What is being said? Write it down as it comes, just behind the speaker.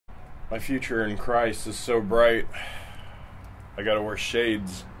My future in Christ is so bright, I gotta wear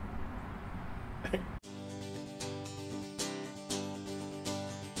shades.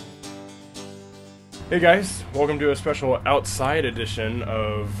 Hey guys, welcome to a special outside edition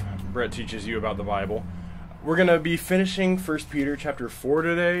of Brett Teaches You About the Bible. We're gonna be finishing 1 Peter chapter 4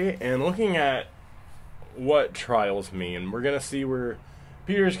 today and looking at what trials mean. We're gonna see where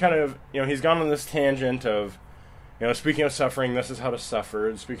Peter's kind of, he's gone on this tangent of, speaking of suffering, this is how to suffer.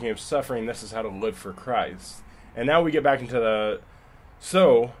 And speaking of suffering, this is how to live for Christ. And now we get back into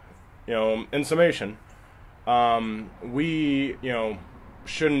in summation, we,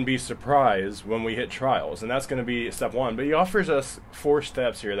 shouldn't be surprised when we hit trials. And that's going to be step one. But he offers us 4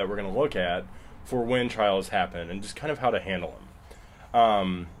 steps here that we're going to look at for when trials happen and just kind of how to handle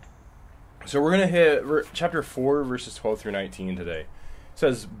them. So we're going to hit chapter 4, verses 12 through 19 today. It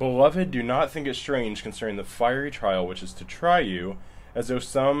says, "Beloved, do not think it strange concerning the fiery trial which is to try you, as though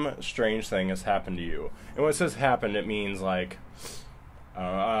some strange thing has happened to you." And when it says happened, it means like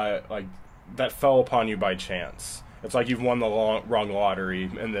that fell upon you by chance. It's like you've won the wrong lottery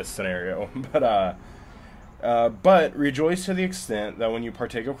in this scenario. But rejoice to the extent that when you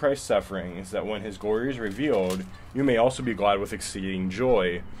partake of Christ's sufferings, that when his glory is revealed, you may also be glad with exceeding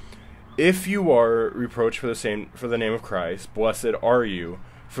joy. If you are reproached for the name of Christ, blessed are you,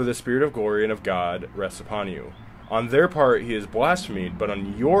 for the Spirit of glory and of God rests upon you. On their part he is blasphemed, but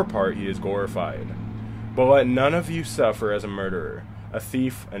on your part he is glorified. But let none of you suffer as a murderer, a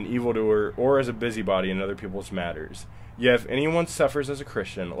thief, an evildoer, or as a busybody in other people's matters. Yet if anyone suffers as a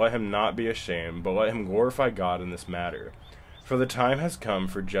Christian, let him not be ashamed, but let him glorify God in this matter. For the time has come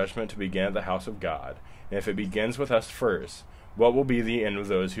for judgment to begin at the house of God, and if it begins with us first, what will be the end of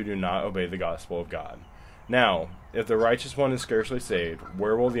those who do not obey the gospel of God? Now, if the righteous one is scarcely saved,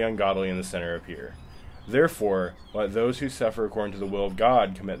 where will the ungodly and the sinner appear? Therefore, let those who suffer according to the will of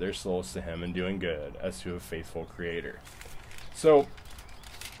God commit their souls to him in doing good, as to a faithful Creator." So,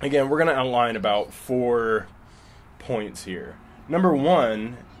 again, we're going to outline about 4 points here. Number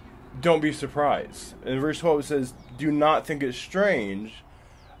 1, don't be surprised. In verse 12 it says, "Do not think it strange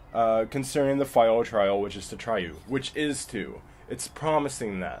concerning the final trial which is to try you," which is to. It's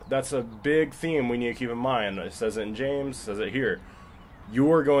promising that. That's a big theme we need to keep in mind. It says it in James, it says it here.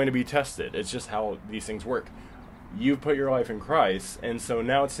 You're going to be tested. It's just how these things work. You've put your life in Christ, and so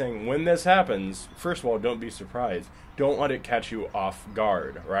now it's saying when this happens, first of all, don't be surprised. Don't let it catch you off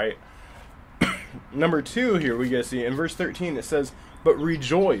guard, right? Number 2 here, we get to see in verse 13, it says, "But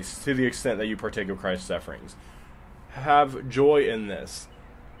rejoice to the extent that you partake of Christ's sufferings." Have joy in this.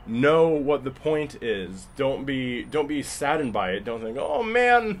 Know what the point is. Don't be saddened by it. Don't think, "Oh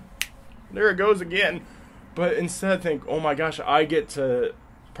man, there it goes again." But instead think, "Oh my gosh, I get to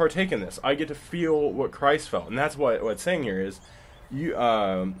partake in this. I get to feel what Christ felt." And that's what it's saying here is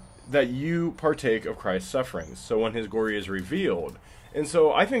that you partake of Christ's sufferings. So when his glory is revealed. And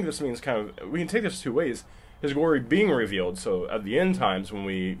so I think this means we can take this 2 ways. His glory being revealed, so at the end times when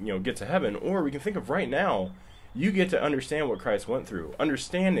we get to heaven, or we can think of right now, you get to understand what Christ went through,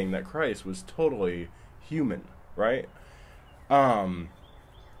 understanding that Christ was totally human, right? And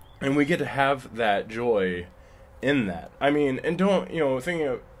we get to have that joy in that. I mean, and don't, thinking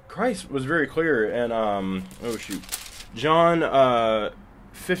of Christ was very clear, and John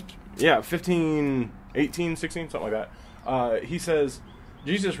 15, 18, 16, something like that. He says,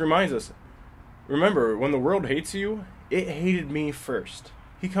 Jesus reminds us, remember, when the world hates you, it hated me first.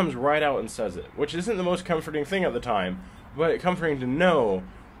 He comes right out and says it, which isn't the most comforting thing at the time, but it's comforting to know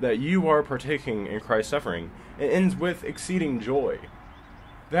that you are partaking in Christ's suffering. It ends with exceeding joy.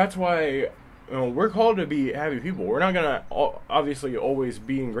 That's why we're called to be happy people. We're not going to obviously always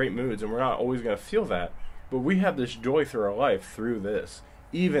be in great moods, and we're not always going to feel that, but we have this joy through our life through this,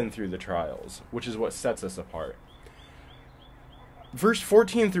 even through the trials, which is what sets us apart. Verse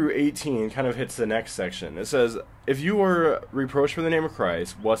 14 through 18 kind of hits the next section. It says, "If you are reproached for the name of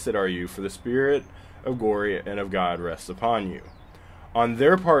Christ, blessed are you, for the Spirit of glory and of God rests upon you. On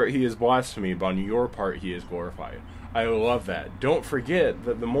their part he is blasphemed, but on your part he is glorified." I love that. Don't forget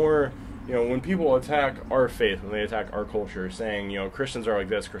that the more, when people attack our faith, when they attack our culture, saying, Christians are like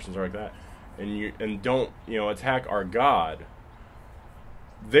this, Christians are like that, and don't, attack our God,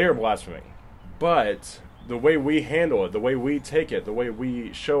 they're blaspheming. But the way we handle it, the way we take it, the way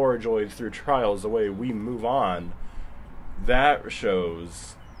we show our joy through trials, the way we move on, that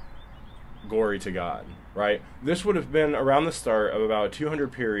shows glory to God, right? This would have been around the start of about a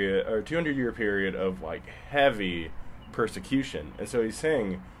 200-year period of like heavy persecution. And so he's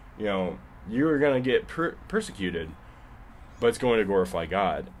saying, you're going to get persecuted, but it's going to glorify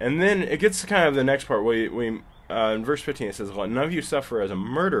God. And then it gets to kind of the next part where we in verse 15 it says, "Let none of you suffer as a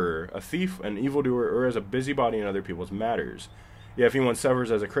murderer, a thief, an evildoer, or as a busybody in other people's matters. Yet if anyone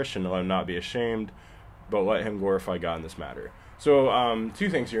suffers as a Christian, let him not be ashamed, but let him glorify God in this matter." So, two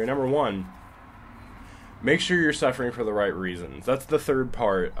things here. Number one, make sure you're suffering for the right reasons. That's the third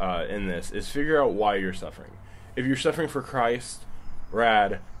part in this, is figure out why you're suffering. If you're suffering for Christ,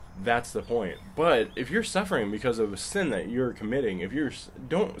 rad, that's the point. But if you're suffering because of a sin that you're committing,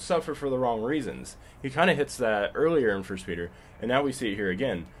 don't suffer for the wrong reasons. He kind of hits that earlier in 1 Peter, and now we see it here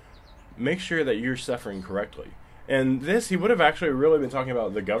again. Make sure that you're suffering correctly. And this, he would have actually really been talking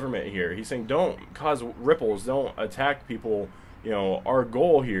about the government here. He's saying, don't cause ripples, don't attack people. You know, our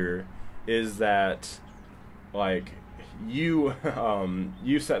goal here is that, like, you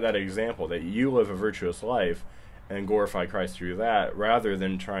set that example, that you live a virtuous life and glorify Christ through that, rather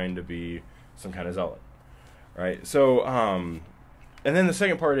than trying to be some kind of zealot, right? So, and then the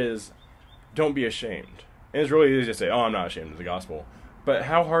second part is, don't be ashamed. And it's really easy to say, oh, I'm not ashamed of the gospel. But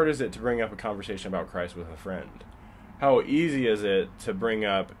how hard is it to bring up a conversation about Christ with a friend? How easy is it to bring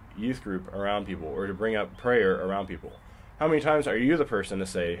up youth group around people, or to bring up prayer around people? How many times are you the person to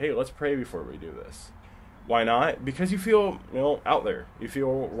say, hey, let's pray before we do this? Why not? Because you feel, out there. You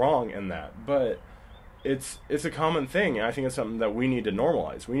feel wrong in that. But it's a common thing, and I think it's something that we need to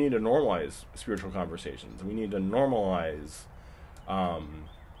normalize. We need to normalize spiritual conversations. We need to normalize,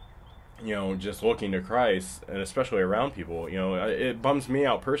 just looking to Christ, and especially around people. It bums me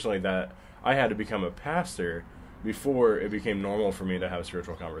out personally that I had to become a pastor before it became normal for me to have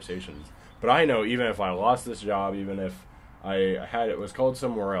spiritual conversations. But I know even if I lost this job, even if it was called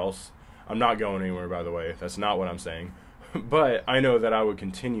somewhere else, I'm not going anywhere, by the way. That's not what I'm saying. But I know that I would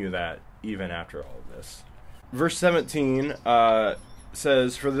continue that even after all of this. Verse 17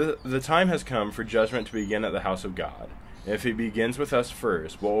 says, "For the time has come for judgment to begin at the house of God. And if it begins with us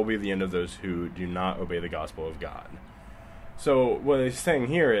first, what will be the end of those who do not obey the gospel of God?" So what he's saying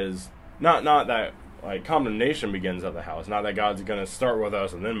here is not that like condemnation begins at the house, not that God's going to start with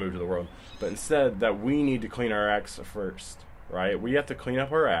us and then move to the world, but instead that we need to clean our acts first, right? We have to clean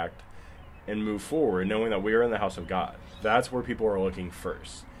up our act and move forward, knowing that we are in the house of God. That's where people are looking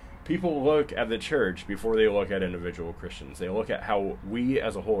first. People look at the church before they look at individual Christians. They look at how we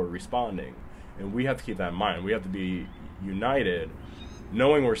as a whole are responding, and we have to keep that in mind. We have to be united,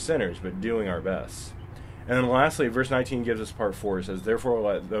 knowing we're sinners, but doing our best. And then lastly, verse 19 gives us part 4. It says, "Therefore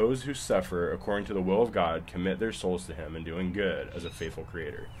let those who suffer according to the will of God commit their souls to him in doing good as a faithful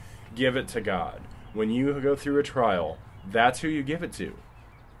creator." Give it to God. When you go through a trial, that's who you give it to.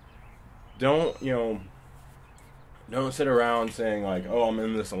 Don't sit around saying like, oh, I'm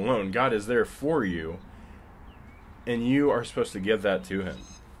in this alone. God is there for you, and you are supposed to give that to him.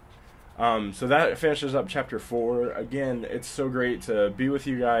 So that finishes up chapter 4. Again, it's so great to be with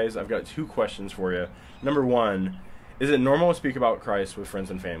you guys. I've got 2 questions for you. Number 1, is it normal to speak about Christ with friends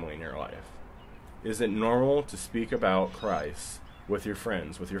and family in your life? Is it normal to speak about Christ with your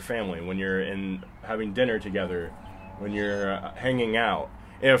friends, with your family, when you're having dinner together, when you're hanging out?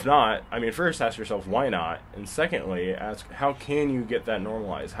 And if not, first ask yourself, why not? And secondly, ask, how can you get that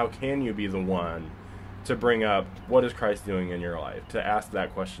normalized? How can you be the one to bring up, what is Christ doing in your life? To ask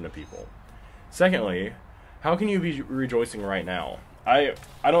that question to people. Secondly, how can you be rejoicing right now? I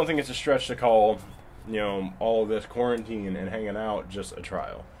don't think it's a stretch to call, all this quarantine and hanging out just a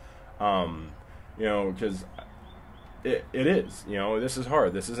trial. Because it is. This is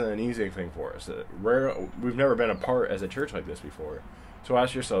hard. This isn't an easy thing for us. We've never been apart as a church like this before. So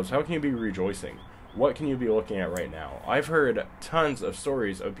ask yourselves, how can you be rejoicing? What can you be looking at right now? I've heard tons of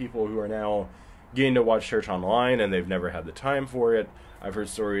stories of people who are now getting to watch church online and they've never had the time for it. I've heard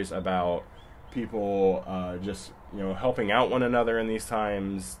stories about people just helping out one another in these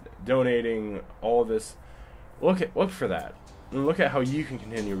times, donating, all of this. Look for that, and look at how you can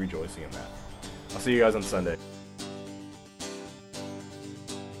continue rejoicing in that. I'll see you guys on Sunday.